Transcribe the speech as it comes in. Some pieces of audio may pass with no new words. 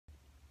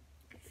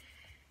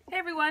Hey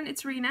everyone,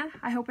 it's Rena.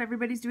 I hope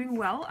everybody's doing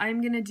well. I'm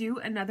going to do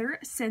another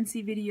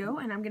Scentsy video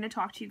and I'm going to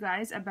talk to you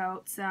guys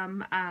about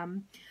some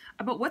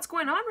about what's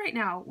going on right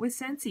now with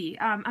Scentsy.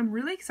 I'm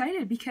really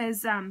excited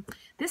because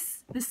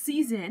the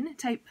season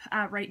type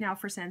right now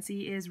for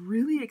Scentsy is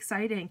really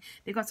exciting.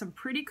 They've got some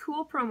pretty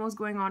cool promos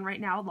going on right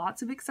now,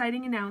 lots of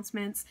exciting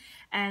announcements,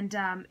 and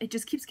it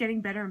just keeps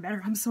getting better and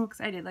better. I'm so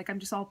excited. Like, I'm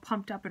just all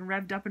pumped up and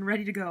revved up and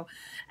ready to go.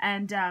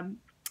 And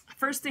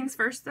first things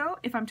first though,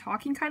 if I'm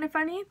talking kind of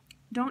funny,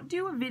 don't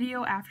do a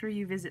video after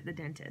you visit the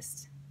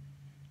dentist.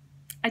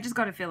 I just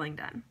got a filling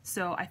done,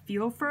 so I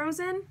feel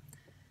frozen.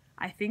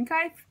 I think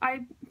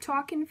I'm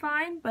talking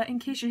fine, but in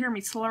case you hear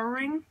me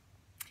slurring,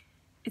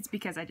 it's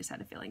because I just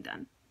had a filling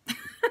done.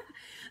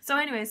 So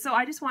anyways, so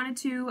I just wanted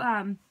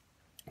to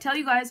tell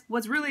you guys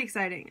what's really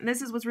exciting. And this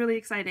is what's really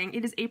exciting.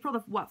 It is April the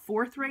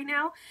 4th right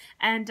now,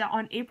 and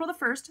on April the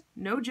 1st,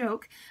 no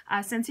joke,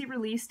 Scentsy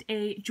released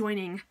a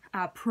joining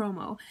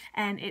promo,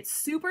 and it's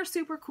super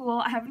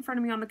cool. I have it in front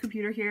of me on the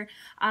computer here.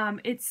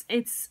 It's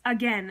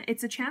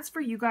a chance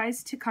for you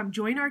guys to come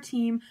join our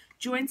team,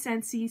 join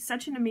Scentsy,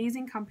 such an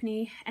amazing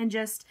company, and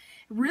just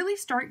really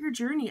start your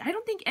journey. I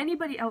don't think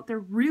anybody out there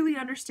really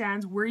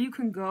understands where you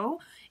can go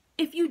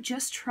if you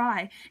just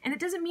try. And it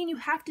doesn't mean you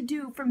have to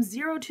do from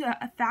 0 to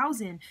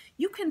 1,000.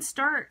 You can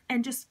start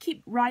and just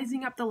keep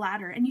rising up the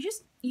ladder, and you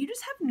just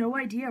have no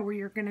idea where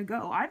you're gonna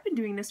go. I've been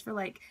doing this for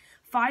like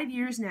 5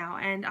 years now,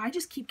 and I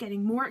just keep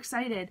getting more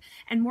excited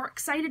and more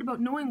excited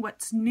about knowing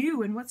what's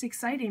new and what's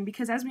exciting,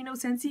 because as we know,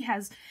 Scentsy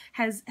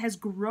has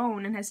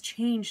grown and has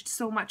changed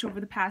so much over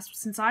the past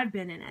since I've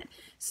been in it.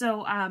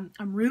 So I'm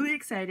really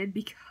excited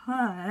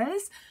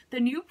because the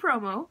new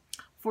promo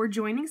for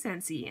joining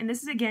Scentsy, and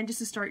this is again just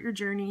to start your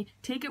journey,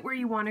 take it where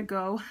you want to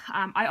go.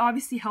 I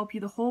obviously help you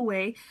the whole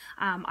way.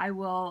 I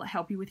will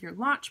help you with your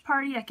launch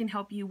party. I can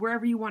help you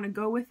wherever you want to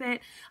go with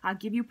it,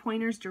 give you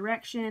pointers,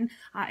 direction,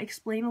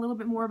 explain a little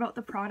bit more about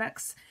the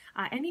products,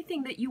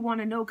 anything that you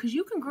want to know, because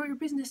you can grow your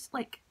business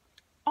like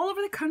all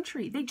over the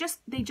country. They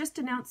just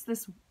announced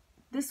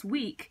this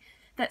week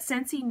that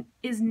Scentsy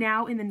is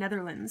now in the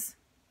Netherlands.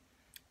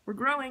 We're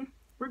growing,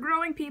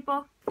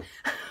 people.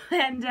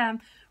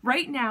 And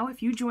right now,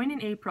 if you join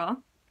in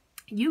April,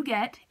 you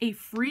get a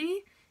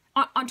free,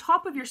 on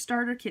top of your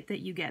starter kit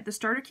that you get. The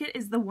starter kit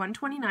is the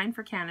 $129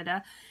 for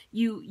Canada.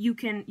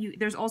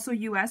 There's also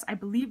US. I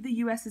believe the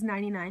US is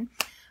 $99.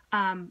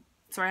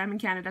 Sorry, I'm in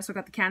Canada, so I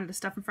got the Canada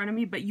stuff in front of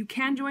me, but you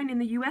can join in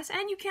the US,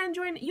 and you can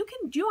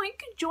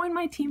join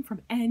my team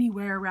from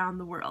anywhere around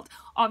the world.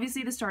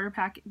 Obviously, the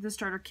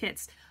starter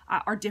kits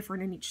are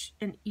different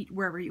in each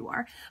wherever you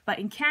are, but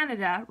in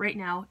Canada right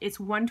now it's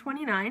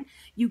 $129.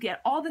 You get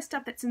all the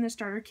stuff that's in the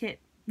starter kit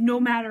no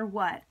matter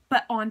what.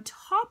 But on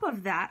top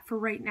of that, for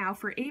right now,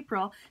 for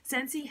April,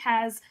 Scentsy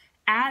has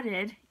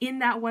added in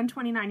that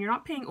 $129. You're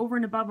not paying over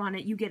and above on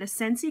it. You get a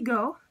Scentsy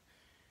Go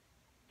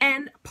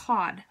and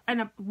pod,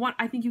 and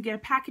I think you get a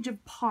package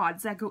of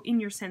pods that go in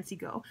your Scentsy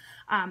Go,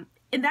 and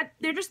that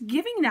they're just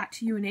giving that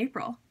to you in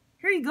April.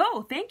 Here you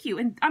go, thank you,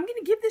 and I'm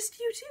gonna give this to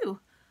you too.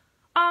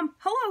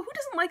 Hello, who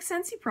doesn't like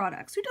Scentsy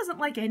products? Who doesn't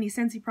like any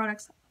Scentsy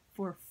products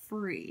for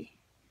free?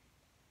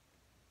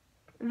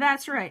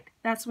 That's right,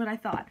 that's what I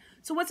thought.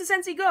 So what's a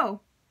Scentsy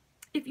Go?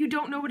 If you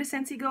don't know what a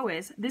Scentsy Go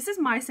is, this is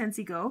my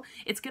Scentsy Go.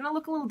 It's gonna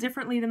look a little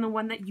differently than the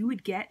one that you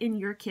would get in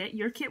your kit.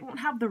 Your kit won't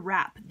have the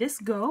wrap. This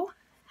Go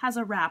has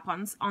a wrap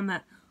on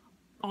the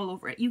all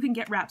over it. You can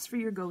get wraps for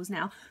your Goes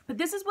now, but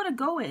this is what a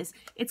Go is.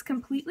 It's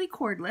completely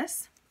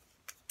cordless,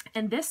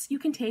 and this you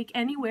can take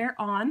anywhere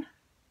on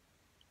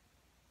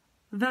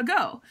the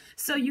go.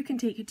 So you can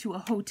take it to a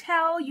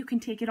hotel, you can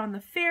take it on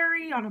the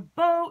ferry, on a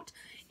boat,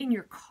 in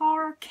your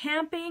car,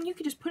 camping. You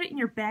can just put it in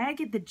your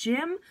bag at the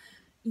gym.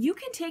 You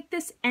can take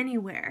this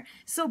anywhere.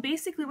 So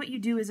basically what you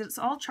do is it's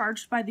all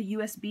charged by the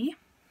USB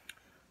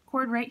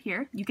cord right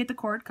here. You get the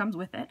cord, comes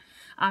with it.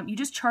 You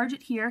just charge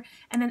it here,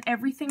 and then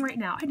everything right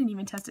now, I didn't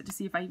even test it to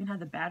see if I even had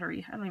the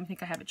battery. I don't even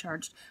think I have it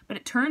charged, but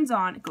it turns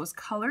on, it goes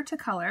color to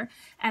color,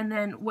 and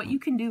then what you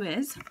can do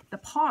is, the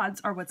pods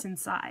are what's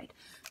inside.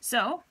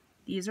 So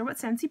these are what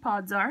Scentsy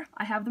pods are.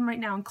 I have them right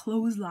now in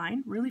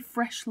Clothesline, really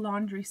fresh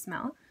laundry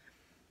smell,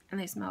 and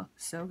they smell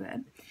so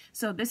good.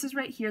 So this is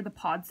right here, the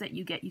pods that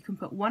you get. You can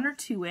put 1 or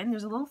 2 in.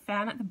 There's a little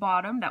fan at the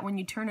bottom that when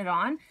you turn it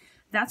on,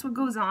 that's what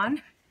goes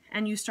on,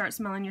 and you start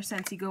smelling your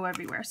Scentsy Go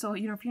everywhere. So,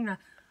 you know, if you're in a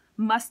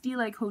musty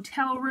like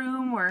hotel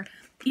room, or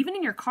even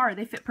in your car,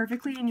 they fit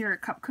perfectly in your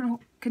cup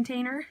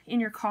container in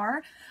your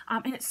car,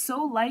 and it's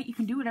so light, you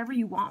can do whatever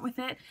you want with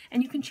it,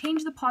 and you can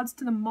change the pods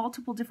to the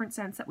multiple different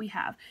scents that we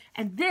have,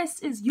 and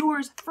this is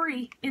yours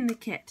free in the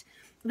kit.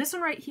 This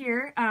one right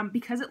here,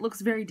 because it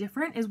looks very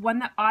different, is one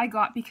that I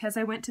got because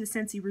I went to the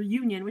Scentsy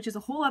reunion, which is a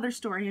whole other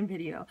story and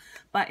video.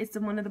 But it's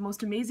one of the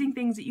most amazing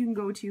things that you can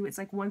go to. It's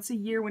like once a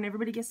year when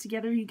everybody gets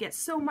together, you get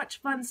so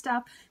much fun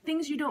stuff,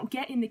 things you don't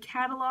get in the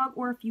catalog,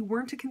 or if you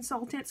weren't a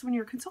consultant. So when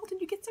you're a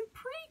consultant, you get some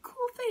pretty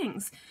cool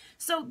things.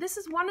 So this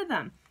is one of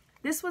them.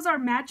 This was our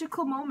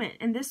magical moment,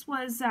 and this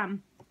was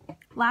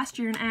last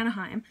year in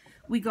Anaheim.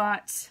 We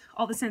got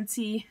all the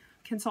Scentsy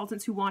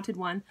consultants who wanted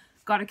one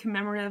got a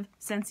commemorative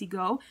Scentsy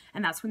Go,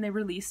 and that's when they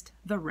released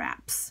the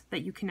wraps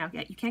that you can now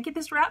get. You can't get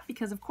this wrap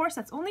because, of course,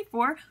 that's only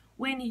for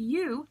when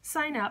you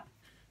sign up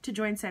to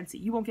join Scentsy.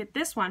 You won't get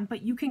this one,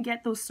 but you can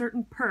get those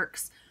certain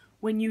perks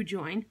when you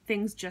join,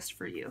 things just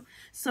for you.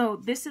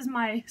 So this is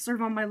my sort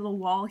of on my little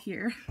wall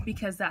here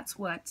because that's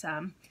what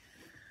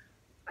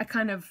I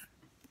kind of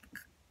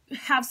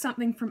have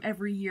something from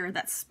every year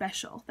that's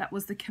special. That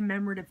was the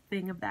commemorative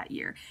thing of that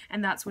year,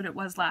 and that's what it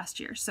was last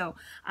year. So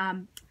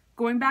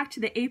going back to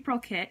the April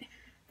kit,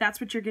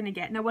 that's what you're gonna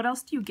get. Now what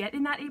else do you get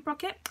in that April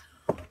kit?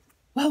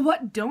 Well,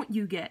 what don't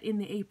you get in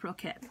the April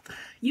kit?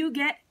 You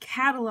get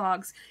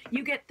catalogs,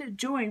 you get the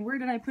join. Where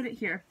did I put it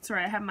here?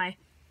 Sorry, I have my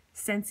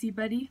Scentsy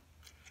buddy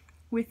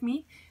with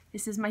me.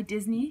 This is my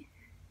Disney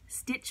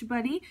Stitch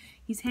buddy.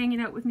 He's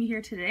hanging out with me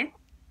here today.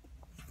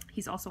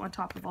 He's also on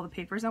top of all the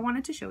papers I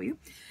wanted to show you.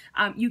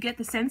 You get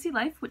the Scentsy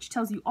Life, which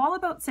tells you all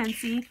about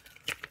Scentsy,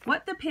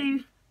 what the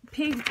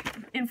pay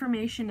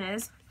information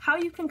is, how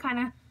you can kind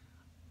of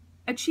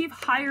achieve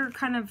higher,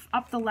 kind of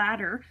up the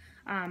ladder,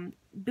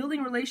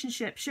 building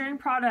relationships, sharing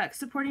products,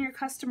 supporting your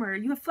customer.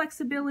 You have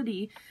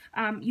flexibility.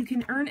 You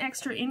can earn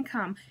extra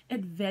income.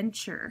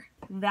 Adventure.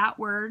 That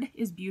word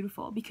is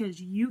beautiful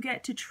because you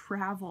get to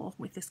travel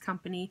with this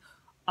company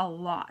a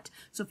lot.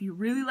 So if you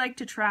really like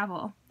to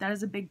travel, that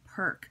is a big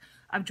perk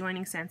of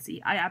joining Scentsy.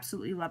 I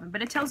absolutely love them.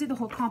 But it tells you the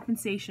whole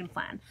compensation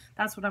plan.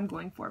 That's what I'm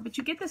going for. But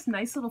you get this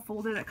nice little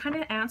folder that kind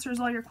of answers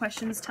all your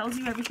questions, tells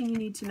you everything you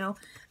need to know.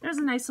 There's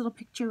a nice little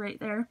picture right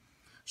there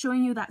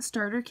showing you that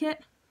starter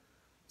kit.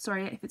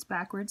 Sorry if it's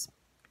backwards.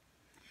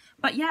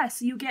 But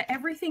yes, you get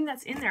everything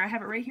that's in there. I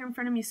have it right here in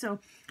front of me. So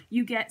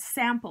you get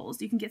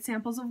samples. You can get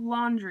samples of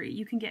laundry.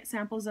 You can get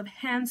samples of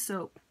hand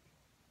soap.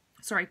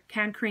 Sorry,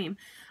 hand cream.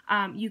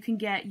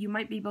 You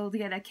might be able to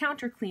get a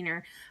counter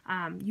cleaner.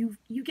 You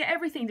get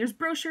everything. There's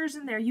brochures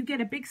in there. You get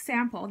a big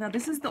sample. Now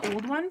this is the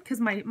old one because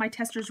my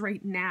testers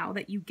right now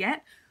that you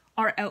get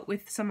are out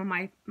with some of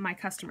my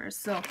customers.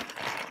 So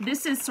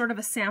this is sort of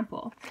a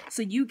sample.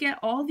 So you get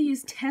all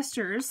these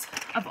testers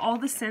of all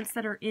the scents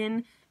that are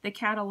in the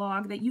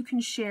catalog that you can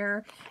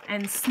share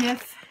and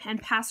sniff and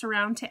pass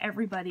around to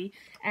everybody.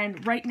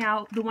 And right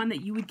now, the one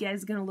that you would get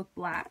is going to look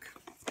black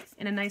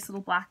in a nice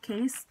little black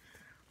case.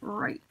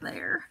 Right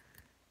there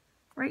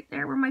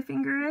where my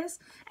finger is.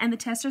 And the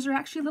testers are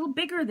actually a little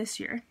bigger this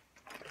year,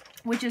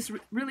 which is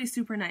really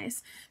super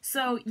nice.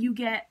 So you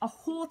get a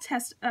whole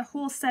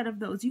set of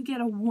those. You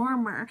get a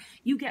warmer,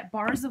 you get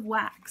bars of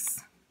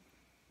wax.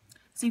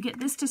 So you get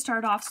this to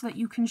start off so that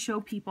you can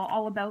show people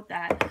all about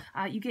that.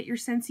 You get your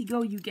Scentsy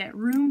Go, you get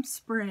room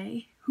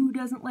spray. Who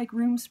doesn't like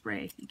room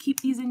spray? You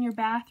keep these in your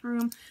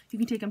bathroom. You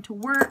can take them to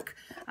work,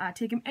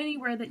 take them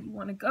anywhere that you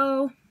want to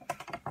go.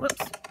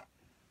 Whoops.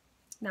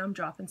 Now I'm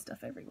dropping stuff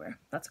everywhere.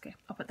 That's okay.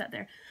 I'll put that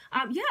there.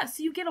 Yeah,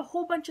 so you get a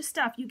whole bunch of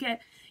stuff. You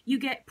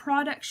get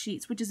product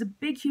sheets, which is a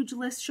big, huge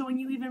list showing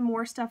you even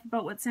more stuff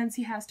about what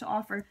Scentsy has to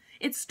offer.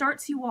 It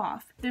starts you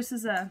off. This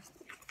is a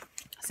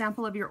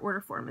sample of your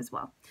order form as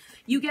well.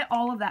 You get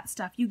all of that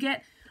stuff. You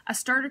get a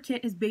starter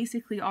kit is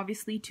basically,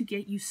 obviously, to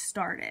get you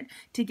started,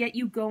 to get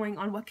you going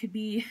on what could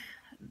be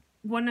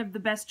one of the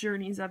best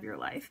journeys of your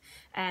life.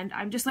 And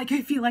I'm just like,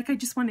 I feel like I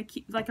just want to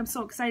keep, like, I'm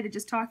so excited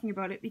just talking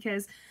about it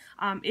because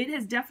it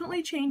has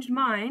definitely changed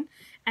mine.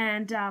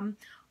 And I'm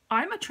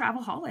a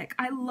travelholic.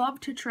 I love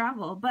to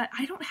travel, but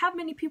I don't have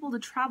many people to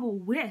travel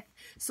with.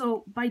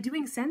 So by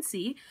doing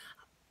Scentsy,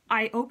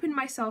 I opened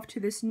myself to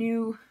this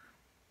new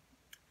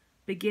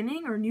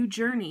beginning or new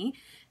journey,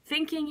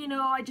 thinking, you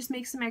know, I just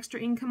make some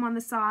extra income on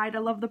the side. I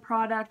love the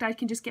product. I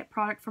can just get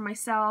product for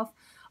myself.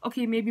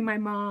 Okay, maybe my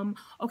mom.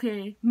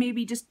 Okay,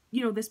 maybe just,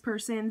 you know, this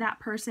person, that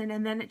person.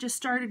 And then it just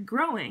started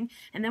growing.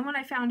 And then when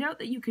I found out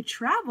that you could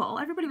travel,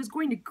 everybody was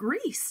going to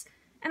Greece.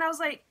 And I was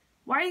like,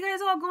 why are you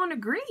guys all going to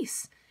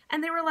Greece?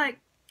 And they were like,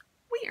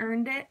 we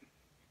earned it.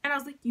 And I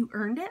was like, you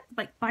earned it?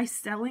 Like by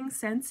selling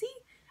Scentsy?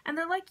 And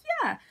they're like,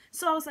 yeah.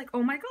 So I was like,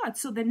 oh my God.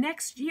 So the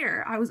next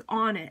year I was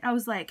on it. I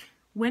was like,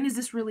 when is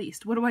this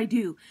released? What do I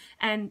do?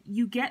 And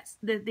you get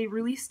they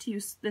released to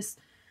you this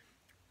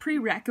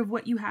prereq of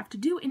what you have to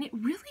do, and it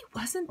really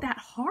wasn't that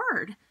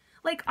hard.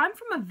 Like, I'm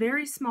from a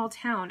very small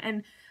town,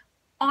 and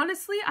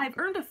honestly, I've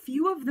earned a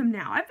few of them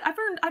now.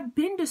 I've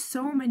been to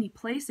so many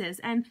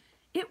places, and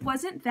it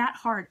wasn't that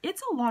hard.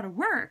 It's a lot of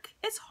work.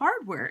 It's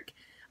hard work,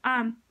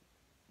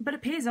 but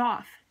it pays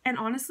off. And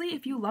honestly,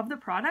 if you love the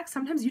product,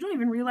 sometimes you don't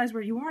even realize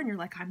where you are, and you're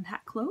like, I'm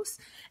that close,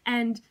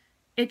 and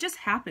it just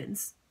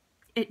happens.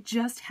 It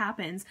just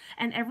happens.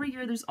 And every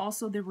year there's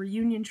also the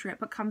reunion trip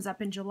that comes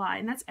up in July.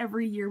 And that's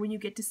every year when you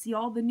get to see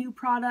all the new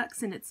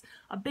products and it's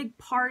a big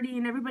party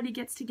and everybody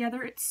gets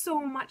together. It's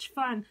so much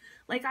fun.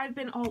 Like, I've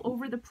been all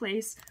over the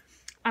place.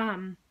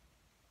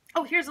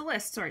 Oh, here's a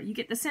list. Sorry. You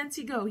get the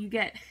Scentsy Go. You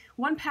get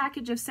one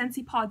package of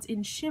Scentsy Pods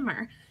in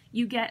shimmer.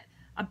 You get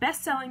a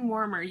best-selling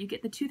warmer. You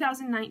get the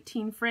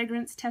 2019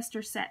 fragrance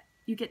tester set.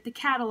 You get the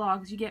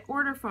catalogs. You get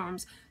order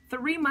forms.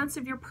 3 months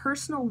of your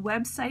personal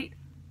website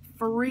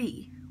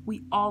free.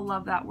 We all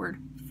love that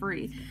word,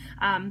 free.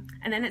 And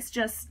then it's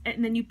just,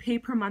 and then you pay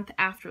per month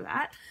after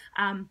that.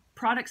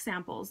 product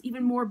samples,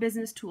 even more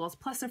business tools,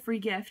 plus a free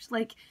gift.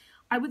 Like,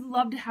 I would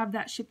love to have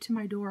that shipped to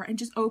my door and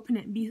just open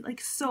it and be like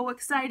so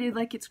excited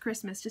like it's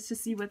Christmas just to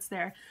see what's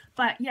there.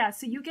 But yeah,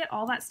 so you get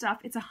all that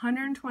stuff. It's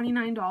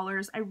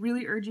 $129. I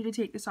really urge you to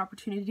take this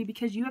opportunity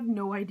because you have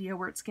no idea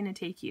where it's going to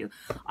take you.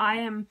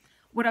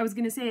 What I was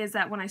going to say is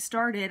that when I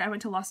started, I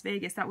went to Las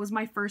Vegas. That was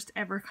my first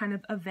ever kind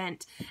of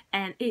event,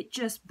 and it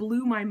just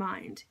blew my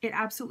mind. It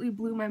absolutely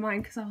blew my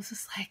mind because I was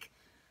just like,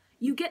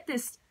 you get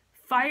this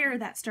fire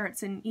that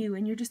starts in you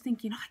and you're just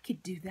thinking, oh, I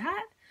could do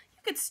that.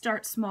 You could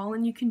start small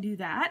and you can do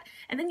that.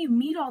 And then you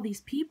meet all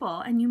these people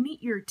and you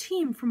meet your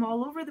team from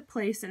all over the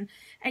place, and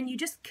you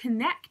just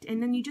connect,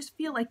 and then you just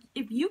feel like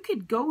if you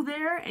could go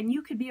there and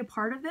you could be a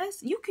part of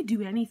this, you could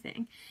do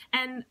anything.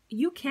 And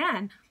you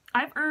can.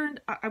 I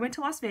went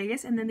to Las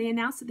Vegas, and then they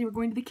announced that they were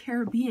going to the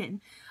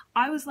Caribbean.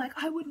 I was like,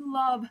 I would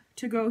love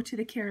to go to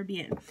the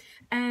Caribbean.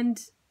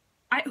 And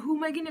who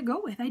am I going to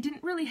go with? I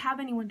didn't really have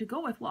anyone to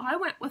go with. Well, I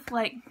went with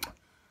like,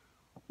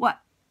 what,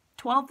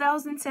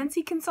 12,000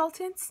 Scentsy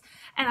consultants,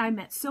 and I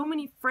met so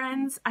many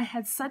friends. I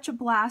had such a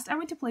blast. I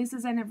went to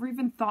places I never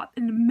even thought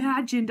and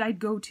imagined I'd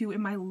go to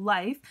in my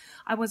life.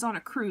 I was on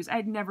a cruise. I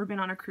had never been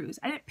on a cruise.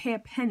 I didn't pay a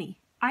penny.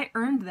 I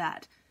earned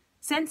that.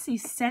 Scentsy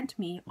sent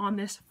me on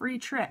this free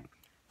trip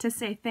to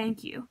say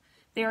thank you.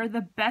 They are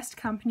the best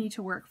company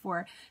to work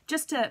for.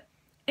 Just to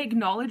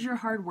acknowledge your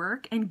hard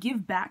work and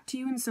give back to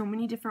you in so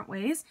many different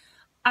ways.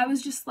 I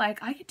was just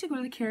like, I get to go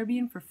to the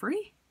Caribbean for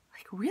free?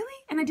 Like,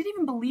 really? And I didn't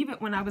even believe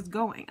it when I was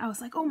going. I was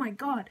like, oh my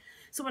God.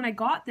 So when I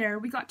got there,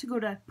 we got to go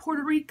to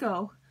Puerto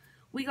Rico.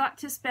 We got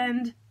to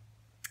spend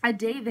a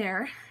day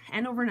there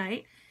and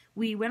overnight.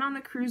 We went on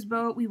the cruise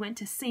boat. We went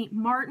to St.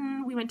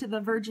 Martin. We went to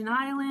the Virgin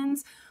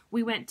Islands.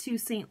 We went to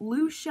St.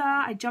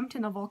 Lucia. I jumped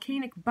in a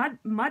volcanic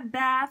mud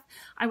bath.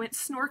 I went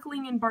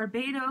snorkeling in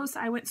Barbados.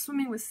 I went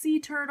swimming with sea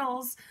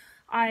turtles.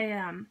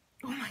 Oh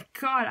my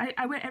God,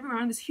 I went everywhere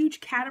on this huge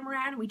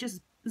catamaran. We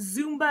just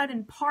Zumba'd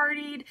and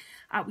partied.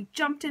 We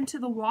jumped into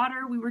the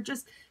water.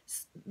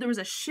 There was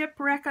a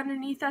shipwreck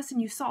underneath us,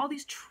 and you saw all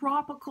these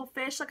tropical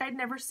fish. Like, I'd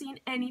never seen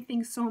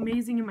anything so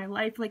amazing in my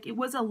life. Like, it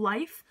was a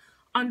life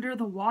under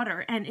the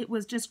water, and it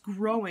was just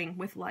growing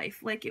with life.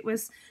 Like, it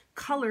was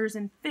colors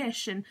and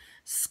fish and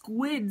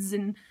squids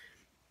and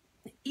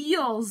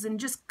eels and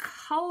just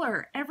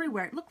color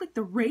everywhere. It looked like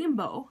the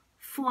rainbow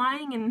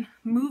flying and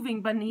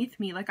moving beneath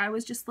me. Like, I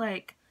was just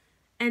like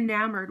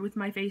enamored with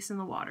my face in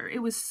the water. It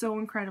was so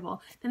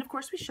incredible. Then of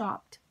course we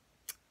shopped.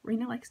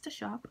 Rena likes to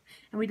shop,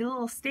 and we did a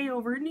little stay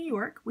over in New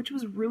York, which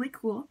was really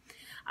cool.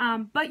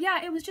 But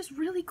yeah, it was just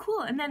really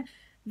cool. And then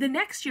the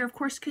next year, of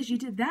course, because you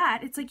did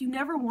that, it's like you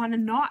never want to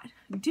not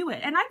do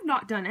it. And I've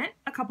not done it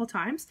a couple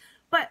times,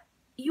 but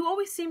you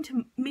always seem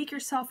to make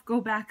yourself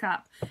go back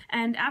up.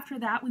 And after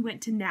that, we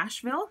went to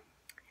Nashville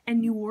and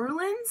New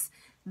Orleans.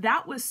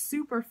 That was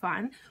super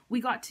fun.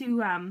 We got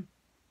to,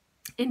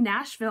 in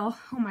Nashville,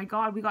 oh my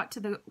God, we got to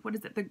the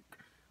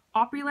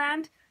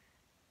Opryland,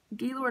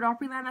 Gaylord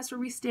Opryland. That's where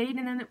we stayed.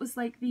 And then it was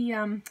like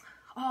the,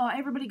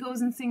 everybody goes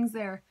and sings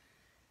there.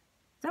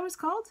 Is that what it's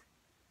called?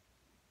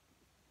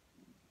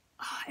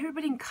 Oh,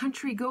 everybody in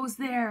country goes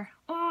there.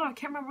 Oh, I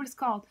can't remember what it's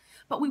called,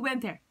 but we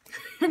went there.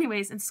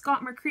 Anyways, and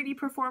Scott McCready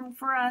performed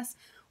for us.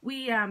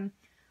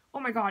 Oh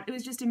my God, it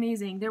was just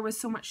amazing. There was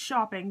so much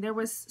shopping. There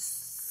was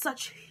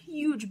such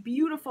huge,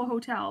 beautiful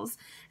hotels,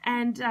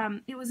 and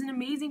it was an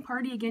amazing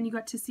party. Again, you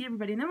got to see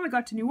everybody. And then we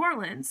got to New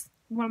Orleans,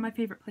 one of my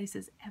favorite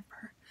places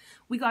ever.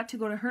 We got to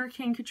go to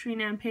Hurricane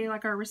Katrina and pay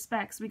like our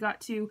respects. We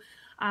got to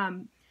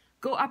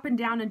go up and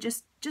down and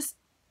just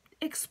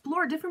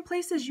explore different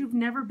places you've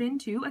never been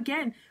to.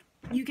 Again,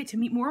 you get to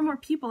meet more and more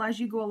people as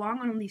you go along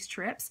on these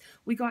trips.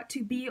 We got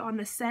to be on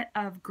the set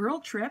of Girl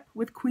Trip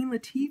with Queen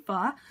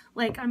Latifah.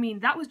 Like, I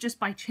mean, that was just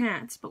by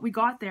chance, but we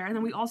got there. And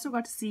then we also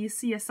got to see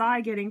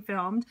CSI getting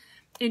filmed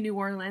in New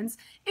Orleans.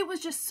 It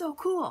was just so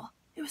cool.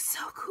 It was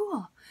so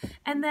cool.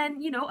 And then,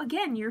 you know,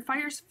 again, your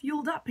fire's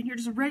fueled up and you're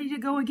just ready to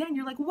go again.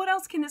 You're like, what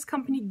else can this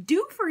company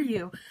do for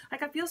you?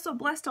 Like, I feel so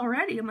blessed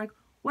already. I'm like,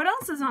 what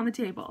else is on the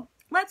table?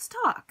 Let's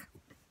talk.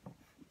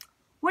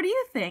 What do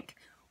you think?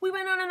 We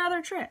went on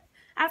another trip.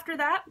 After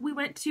that, we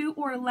went to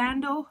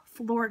Orlando,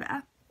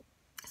 Florida.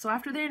 So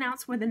after they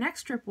announced where the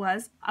next trip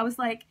was, I was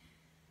like,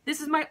 this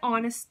is my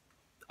honest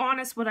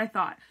what I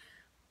thought.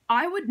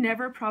 I would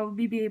never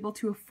probably be able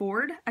to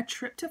afford a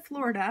trip to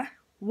Florida,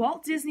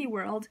 Walt Disney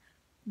World,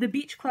 the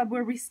beach club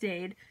where we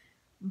stayed,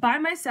 by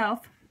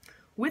myself,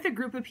 with a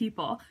group of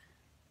people,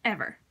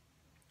 ever.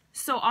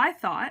 So I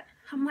thought,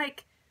 I'm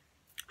like,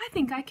 I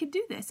think I could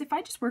do this. If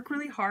I just work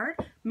really hard,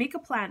 make a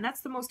plan.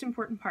 That's the most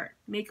important part.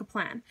 Make a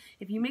plan.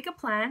 If you make a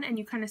plan and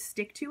you kind of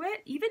stick to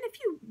it, even if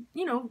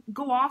you know,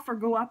 go off or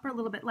go up a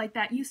little bit like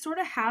that, you sort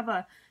of have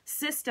a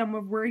system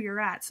of where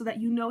you're at so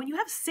that you know, and you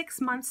have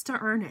 6 months to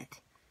earn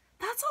it.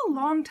 That's a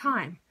long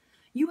time.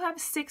 You have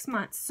 6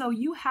 months. So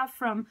you have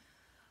from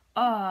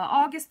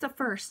August the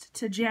 1st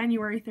to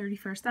January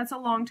 31st. That's a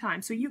long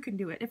time. So you can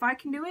do it. If I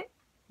can do it,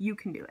 you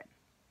can do it.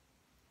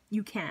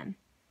 You can.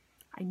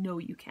 I know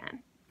you can.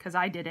 Because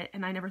I did it,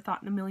 and I never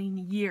thought in a million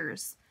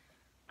years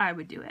I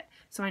would do it.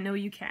 So I know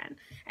you can.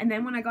 And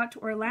then when I got to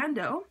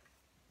Orlando,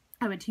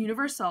 I went to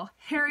Universal,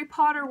 Harry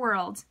Potter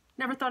World.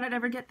 Never thought I'd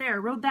ever get there.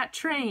 Rode that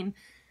train.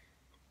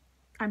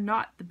 I'm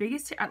not the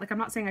biggest, like, I'm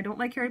not saying I don't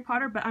like Harry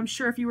Potter, but I'm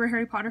sure if you were a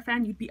Harry Potter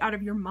fan, you'd be out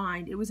of your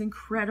mind. It was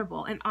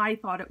incredible, and I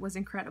thought it was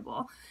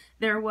incredible.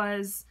 There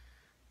was,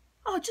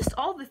 oh, just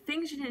all the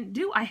things you didn't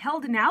do. I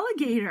held an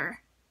alligator.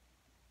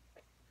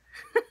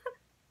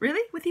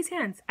 Really? With these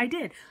hands? I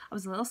did. I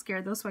was a little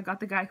scared though, so I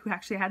got the guy who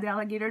actually had the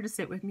alligator to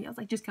sit with me. I was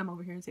like, just come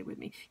over here and sit with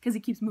me, because he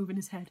keeps moving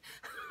his head.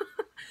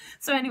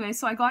 So anyway,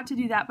 so I got to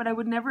do that, but I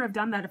would never have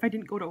done that if I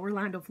didn't go to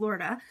Orlando,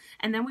 Florida.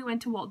 And then we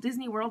went to Walt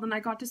Disney World, and I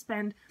got to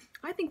spend,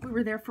 I think we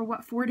were there for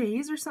what, 4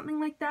 days or something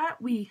like that.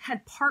 We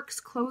had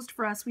parks closed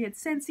for us. We had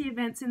Scentsy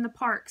events in the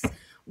parks.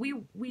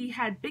 We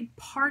had big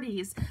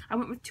parties. I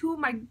went with 2 of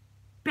my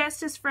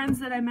bestest friends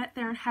that I met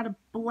there and had a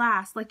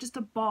blast, like just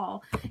a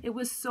ball. It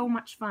was so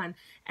much fun,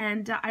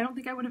 and I don't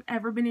think I would have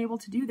ever been able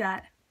to do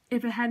that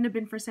if it hadn't have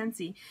been for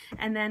Scentsy.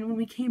 And then when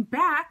we came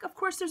back, of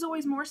course, there's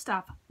always more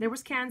stuff. There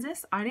was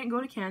Kansas. I didn't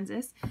go to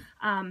Kansas.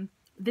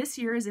 This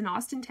year is in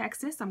Austin,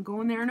 Texas. I'm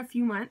going there in a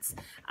few months.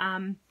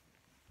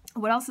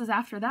 What else is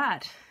after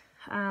that?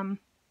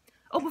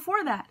 Oh,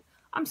 before that,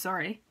 I'm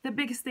sorry, the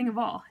biggest thing of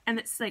all, and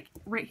it's like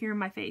right here in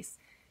my face,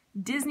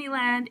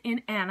 Disneyland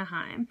in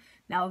Anaheim.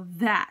 Now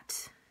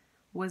that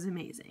was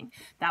amazing.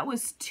 That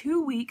was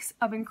 2 weeks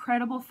of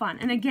incredible fun.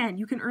 And again,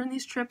 you can earn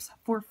these trips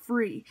for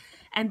free.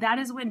 And that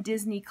is when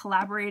Disney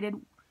collaborated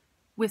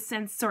with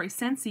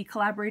Scentsy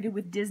collaborated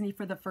with Disney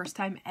for the first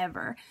time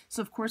ever.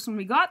 So of course, when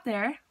we got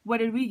there, what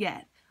did we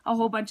get? A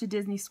whole bunch of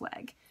Disney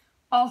swag.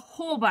 A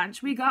whole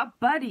bunch. We got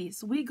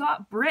buddies. We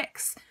got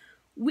bricks.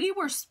 We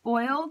were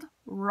spoiled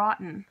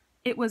rotten.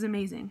 It was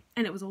amazing,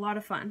 and it was a lot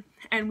of fun.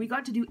 And we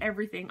got to do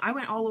everything. I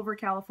went all over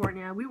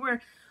California. We were,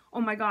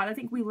 oh my God, I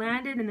think we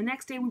landed, and the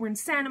next day we were in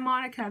Santa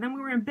Monica, then we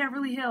were in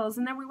Beverly Hills,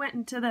 and then we went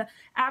into the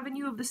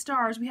Avenue of the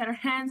Stars. We had our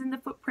hands in the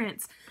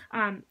footprints.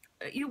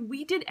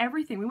 We did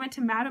everything. We went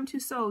to Madame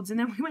Tussauds, and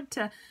then we went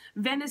to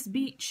Venice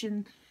Beach,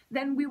 and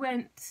then we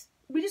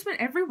just went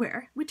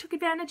everywhere. We took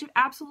advantage of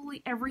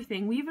absolutely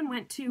everything. We even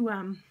went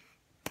to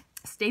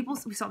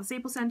Staples. We saw the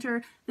Staples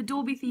Center, the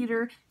Dolby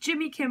Theater,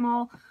 Jimmy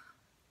Kimmel.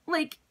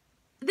 Like,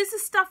 this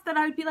is stuff that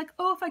I would be like,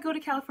 oh, if I go to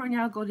California,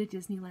 I'll go to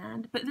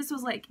Disneyland. But this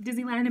was like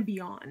Disneyland and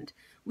beyond.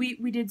 We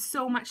did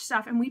so much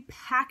stuff, and we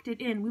packed it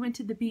in. We went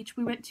to the beach.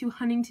 We went to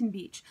Huntington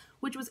Beach,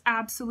 which was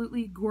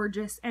absolutely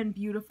gorgeous and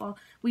beautiful.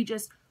 We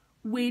just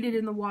waded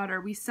in the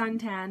water. We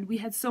suntanned. We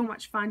had so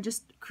much fun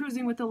just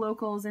cruising with the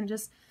locals and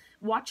just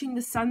watching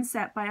the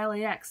sunset by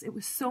LAX. It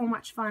was so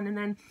much fun. And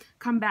then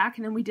come back,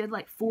 and then we did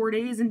like 4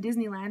 days in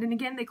Disneyland. And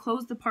again, they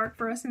closed the park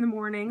for us in the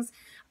mornings.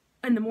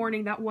 In the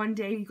morning, that one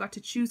day, you got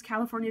to choose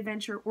California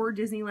Adventure or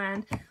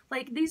Disneyland.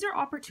 Like, these are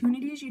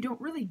opportunities you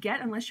don't really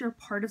get unless you're a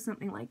part of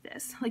something like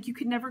this. Like, you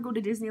could never go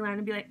to Disneyland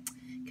and be like,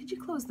 could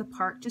you close the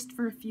park just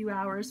for a few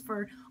hours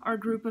for our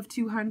group of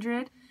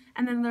 200?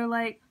 And then they're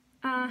like,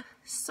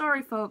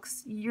 sorry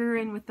folks, you're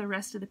in with the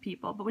rest of the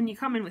people. But when you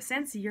come in with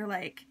Scentsy, you're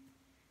like,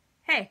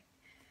 hey,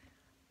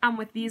 I'm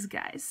with these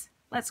guys.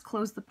 Let's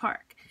close the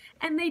park.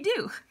 And they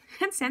do.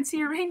 And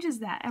Scentsy arranges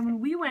that. And when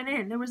we went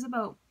in, there was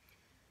about,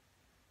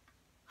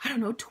 I don't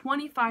know,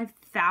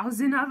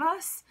 25,000 of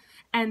us,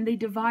 and they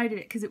divided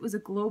it because it was a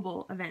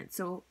global event.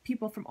 So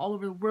people from all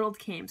over the world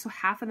came. So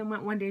half of them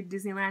went one day to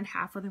Disneyland,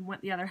 half of them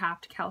went the other half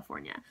to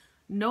California.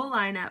 No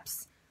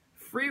lineups,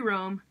 free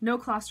roam, no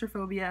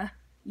claustrophobia.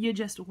 You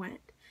just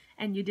went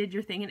and you did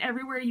your thing. And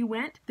everywhere you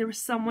went, there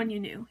was someone you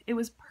knew. It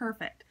was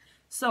perfect.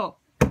 So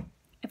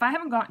if I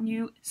haven't gotten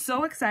you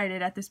so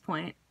excited at this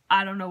point,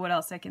 I don't know what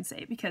else I can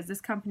say, because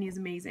this company is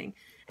amazing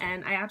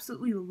and I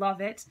absolutely love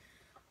it.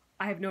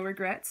 I have no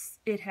regrets.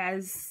 It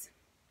has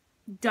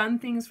done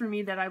things for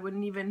me that I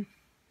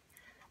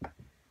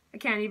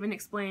can't even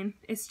explain.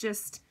 It's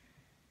just,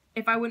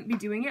 if I wouldn't be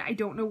doing it, I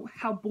don't know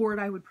how bored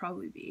I would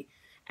probably be.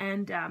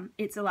 And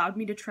it's allowed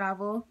me to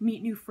travel,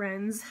 meet new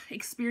friends,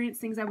 experience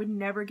things I would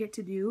never get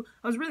to do.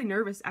 I was really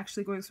nervous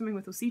actually going swimming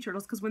with those sea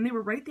turtles, because when they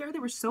were right there, they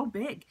were so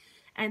big.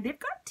 And they've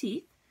got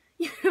teeth,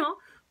 you know?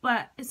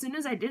 But as soon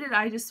as I did it,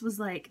 I just was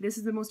like, this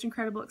is the most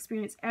incredible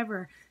experience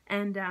ever.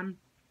 And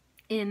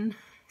in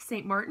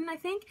St. Martin, I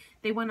think,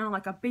 they went on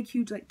like a big,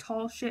 huge, like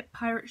tall ship,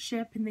 pirate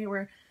ship, and they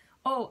were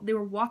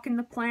walking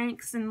the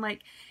planks, and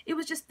like, it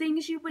was just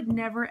things you would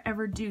never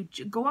ever do.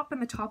 Go up on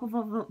the top of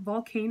a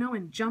volcano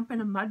and jump in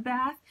a mud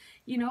bath,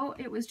 you know,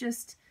 it was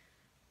just,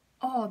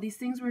 oh, these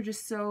things were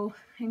just so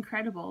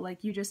incredible.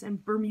 Like, you just, in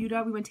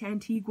Bermuda, we went to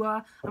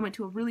Antigua, I went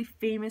to a really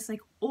famous,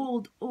 like,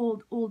 old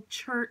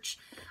church.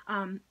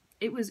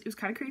 It was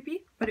kind of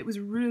creepy, but it was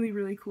really,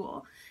 really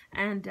cool.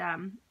 And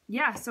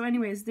yeah, so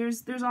anyways,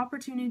 there's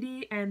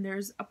opportunity, and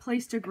there's a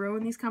place to grow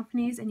in these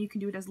companies, and you can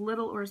do it as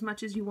little or as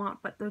much as you want.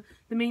 But the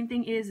main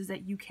thing is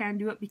that you can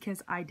do it,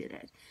 because I did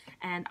it.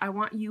 And I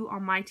want you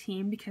on my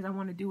team, because I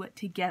want to do it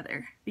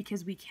together,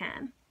 because we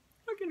can.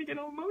 I'm gonna get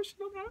all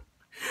emotional now.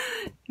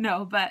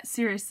 No, but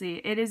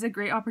seriously, it is a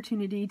great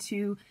opportunity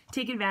to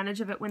take advantage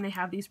of it when they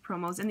have these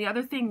promos. And the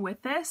other thing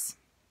with this,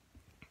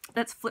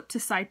 let's flip to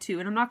side 2,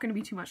 and I'm not going to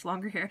be too much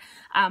longer here.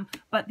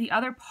 But the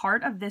other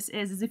part of this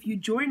is if you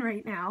join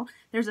right now,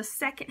 there's a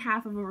second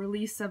half of a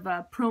release of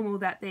a promo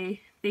that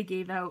they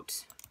gave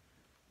out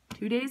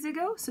 2 days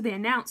ago. So they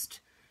announced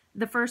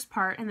the first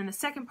part, and then the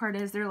second part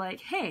is they're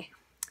like, hey,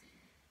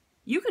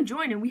 you can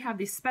join and we have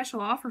this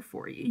special offer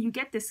for you. You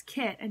get this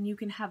kit and you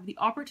can have the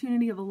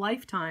opportunity of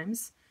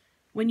lifetimes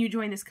when you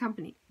join this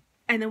company.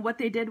 And then what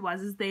they did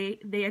was they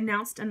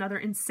announced another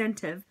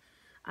incentive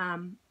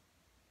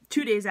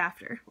 2 days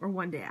after, or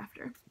 1 day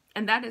after.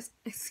 And that is,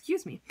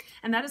 excuse me,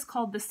 and that is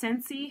called the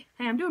Scentsy,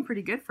 hey, I'm doing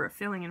pretty good for a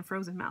filling and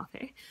frozen mouth,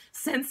 hey?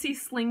 Scentsy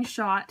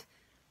Slingshot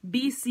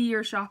BC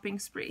or shopping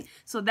spree.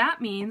 So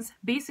that means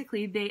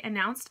basically they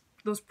announced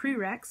those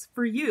prereqs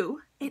for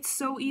you. It's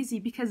so easy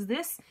because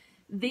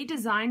they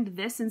designed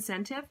this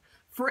incentive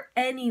for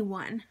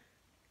anyone,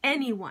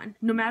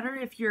 no matter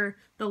if you're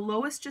the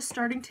lowest just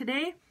starting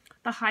today,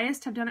 the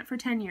highest have done it for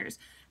 10 years.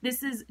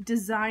 This is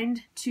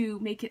designed to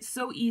make it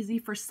so easy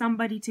for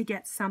somebody to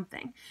get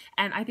something.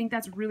 And I think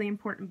that's really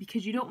important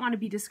because you don't want to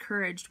be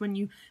discouraged when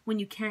you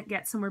can't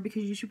get somewhere,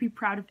 because you should be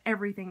proud of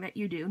everything that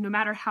you do, no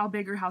matter how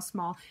big or how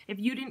small. If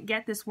you didn't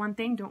get this one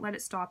thing, don't let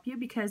it stop you,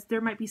 because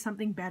there might be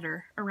something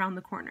better around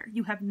the corner.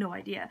 You have no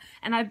idea.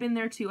 And I've been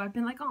there too. I've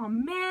been like, oh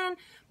man,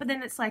 but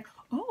then it's like,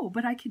 oh,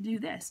 but I could do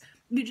this.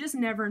 You just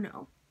never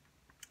know.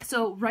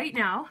 So right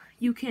now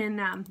you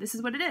can, this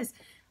is what it is.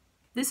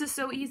 This is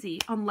so easy.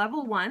 On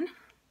level 1,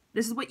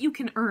 this is what you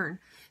can earn.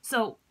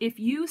 So if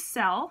you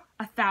sell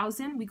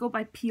 1,000, we go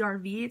by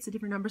PRV, it's a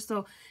different number.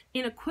 So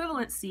in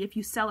equivalency, if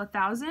you sell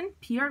 1,000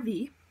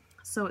 PRV,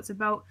 so it's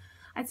about,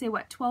 I'd say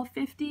what,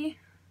 $12.50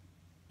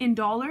 in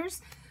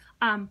dollars,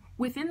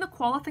 within the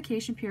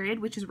qualification period,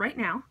 which is right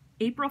now,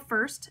 April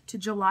 1st to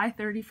July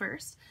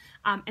 31st,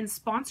 and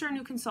sponsor a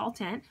new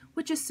consultant,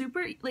 which is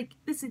super, like,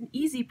 this is an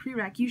easy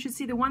prereq. You should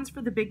see the ones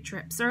for the big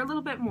trips. They're a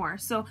little bit more.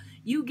 So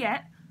you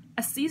get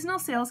a seasonal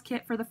sales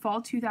kit for the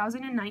fall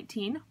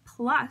 2019,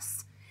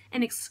 plus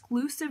an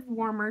exclusive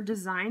warmer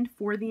designed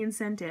for the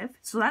incentive.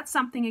 So that's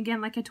something, again,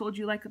 like I told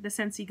you, like the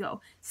Scentsy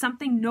Go,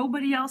 something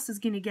nobody else is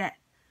going to get,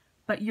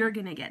 but you're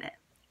going to get it.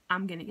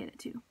 I'm going to get it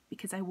too,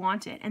 because I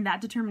want it. And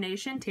that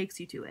determination takes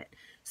you to it.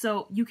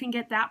 So you can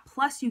get that,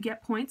 plus you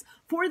get points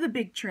for the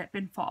big trip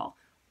in fall.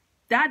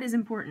 That is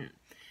important.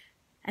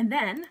 And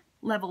then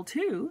level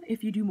 2,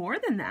 if you do more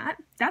than that,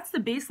 that's the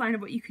baseline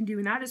of what you can do.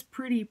 And that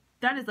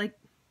is like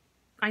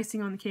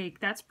icing on the cake.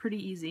 That's pretty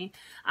easy.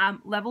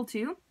 Level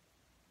 2,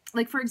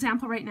 like for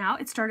example, right now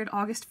it started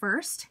August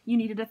 1st. You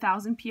needed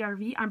 1,000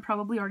 PRV. I'm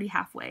probably already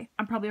halfway.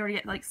 I'm probably already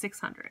at like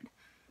 600.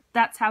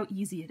 That's how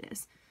easy it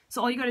is.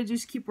 So all you got to do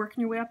is keep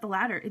working your way up the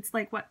ladder. It's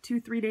like, what,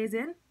 2-3 days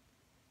in?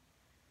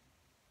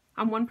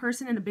 I'm one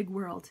person in a big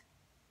world.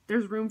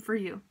 There's room for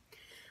you.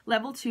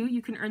 Level 2,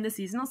 you can earn the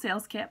seasonal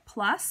sales kit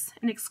plus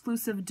an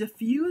exclusive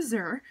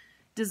diffuser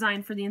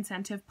designed for the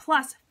incentive,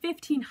 plus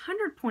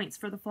 1,500 points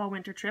for the fall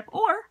winter trip,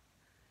 or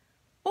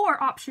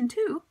option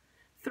 2,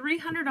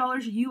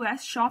 $300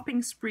 US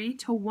shopping spree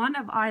to one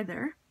of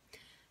either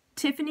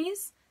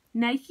Tiffany's,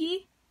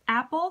 Nike,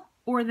 Apple,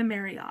 or the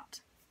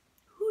Marriott.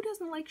 Who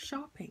doesn't like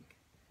shopping?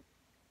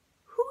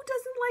 Who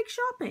doesn't like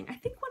shopping? I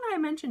think when I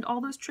mentioned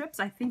all those trips,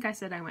 I think I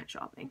said I went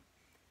shopping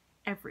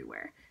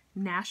everywhere.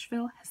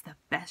 Nashville has the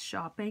best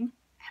shopping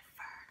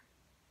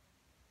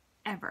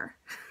ever.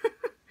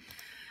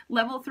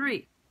 Level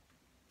 3.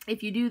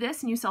 If you do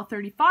this and you sell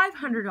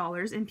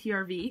 $3,500 in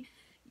PRV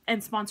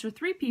and sponsor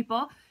 3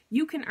 people,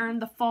 you can earn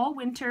the fall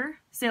winter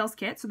sales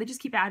kit. So they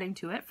just keep adding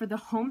to it for the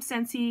home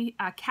Scentsy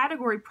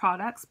category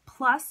products,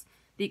 plus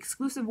the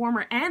exclusive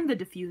warmer and the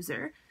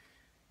diffuser.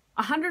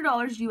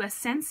 $100 US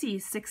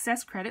Scentsy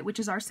Success Credit, which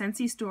is our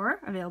Scentsy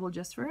store, available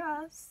just for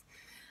us.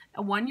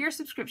 A 1-year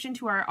subscription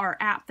to our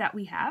app that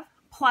we have,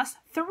 plus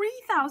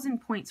 3,000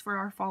 points for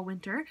our fall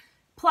winter,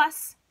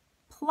 plus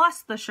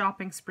the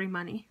shopping spree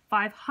money,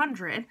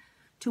 500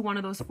 to one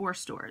of those 4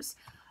 stores.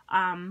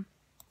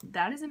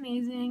 That is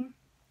amazing.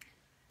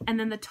 And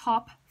then the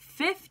top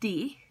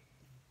 50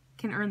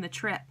 can earn the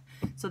trip.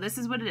 So this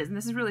is what it is. And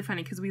this is really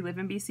funny because we live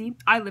in BC.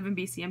 I live in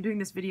BC. I'm doing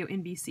this video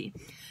in BC.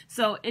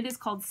 So it is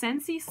called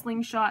Scentsy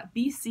Slingshot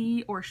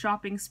BC or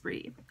Shopping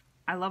Spree.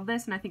 I love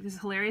this, and I think this is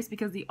hilarious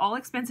because the all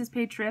expenses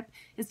paid trip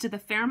is to the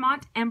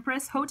Fairmont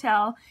Empress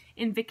Hotel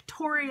in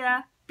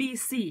Victoria,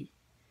 BC.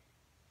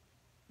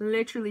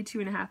 Literally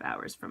 2.5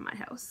 hours from my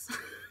house.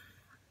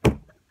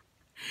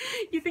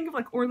 You think of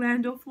like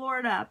Orlando,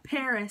 Florida,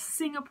 Paris,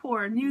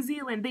 Singapore, New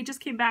Zealand. They just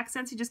came back.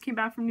 Scentsy just came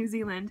back from New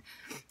Zealand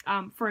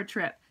for a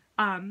trip.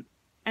 And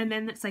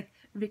then it's like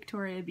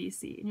Victoria,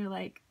 BC. And you're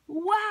like,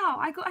 wow,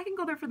 I can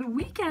go there for the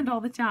weekend all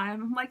the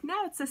time. I'm like, no,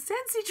 it's a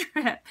Scentsy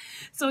trip.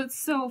 So it's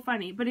so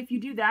funny. But if you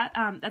do that,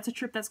 that's a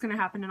trip that's going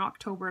to happen in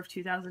October of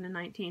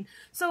 2019.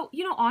 So,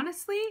 you know,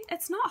 honestly,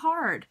 it's not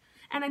hard.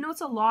 And I know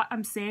it's a lot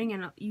I'm saying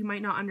and you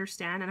might not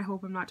understand. And I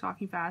hope I'm not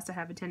talking fast. I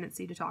have a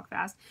tendency to talk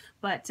fast.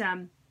 But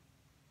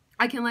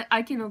I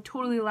can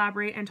totally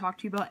elaborate and talk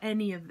to you about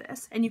any of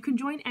this. And you can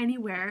join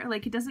anywhere.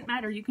 Like, it doesn't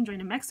matter. You can join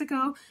in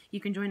Mexico. You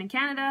can join in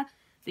Canada,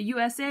 the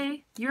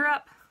USA,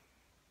 Europe.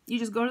 You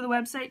just go to the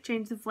website,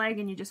 change the flag,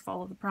 and you just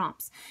follow the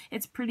prompts.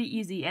 It's pretty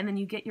easy. And then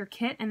you get your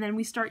kit, and then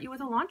we start you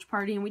with a launch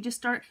party, and we just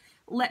start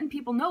letting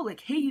people know, like,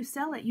 hey, you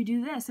sell it, you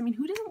do this. I mean,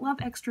 who doesn't love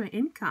extra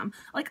income?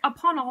 Like,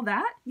 upon all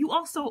that, you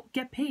also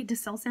get paid to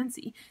sell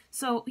Scentsy.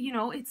 So, you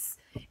know, it's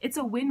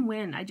a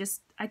win-win. I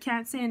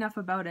can't say enough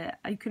about it.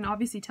 You can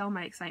obviously tell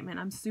my excitement.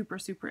 I'm super,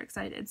 super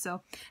excited.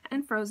 So,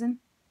 and frozen.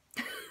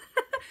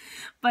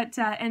 But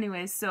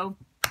anyways, so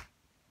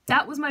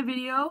that was my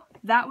video.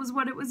 That was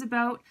what it was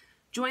about.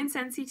 Join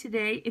Scentsy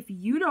today. If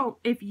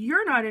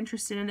you're not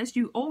interested in this,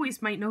 you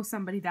always might know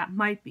somebody that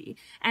might be.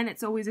 And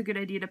it's always a good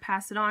idea to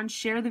pass it on.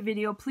 Share the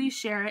video. Please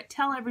share it.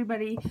 Tell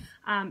everybody.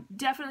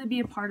 Definitely be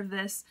a part of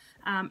this.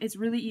 It's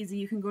really easy.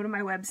 You can go to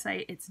my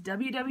website. It's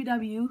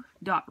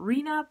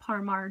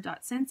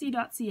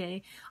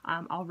www.rinaparmar.scentsy.ca.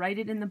 I'll write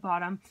it in the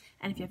bottom.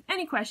 And if you have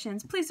any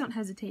questions, please don't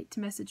hesitate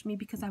to message me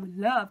because I would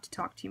love to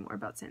talk to you more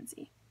about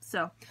Scentsy.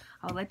 So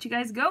I'll let you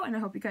guys go, and I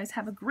hope you guys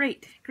have a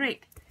great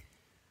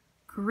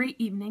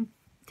evening.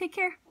 Take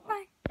care.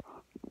 Bye.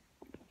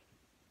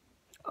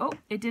 Oh,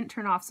 it didn't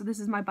turn off, so this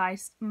is my bye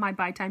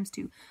times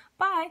 2.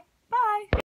 Bye. Bye.